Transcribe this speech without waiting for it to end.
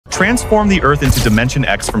transform the Earth into Dimension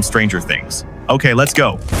X from Stranger Things. Okay, let's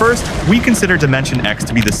go. First, we consider Dimension X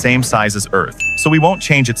to be the same size as Earth, so we won't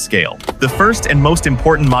change its scale. The first and most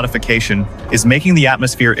important modification is making the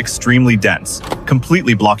atmosphere extremely dense,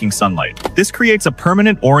 completely blocking sunlight. This creates a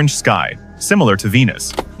permanent orange sky, similar to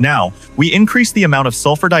Venus. Now, we increase the amount of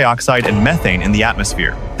sulfur dioxide and methane in the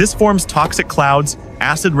atmosphere. This forms toxic clouds,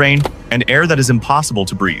 acid rain, and air that is impossible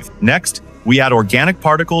to breathe. Next, we add organic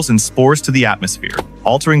particles and spores to the atmosphere,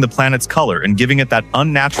 altering the planet's color and giving it that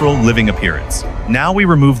unnatural living appearance. Now we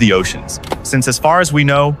remove the oceans, since as far as we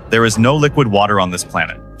know, there is no liquid water on this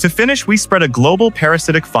planet. To finish, we spread a global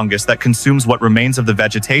parasitic fungus that consumes what remains of the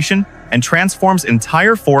vegetation and transforms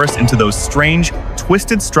entire forests into those strange,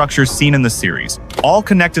 twisted structures seen in the series, all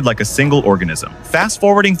connected like a single organism.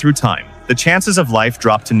 Fast-forwarding through time, the chances of life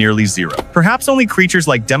drop to nearly zero. Perhaps only creatures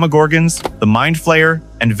like Demogorgons, the Mind Flayer,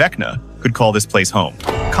 and Vecna could call this place home.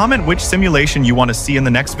 Comment which simulation you want to see in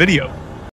the next video.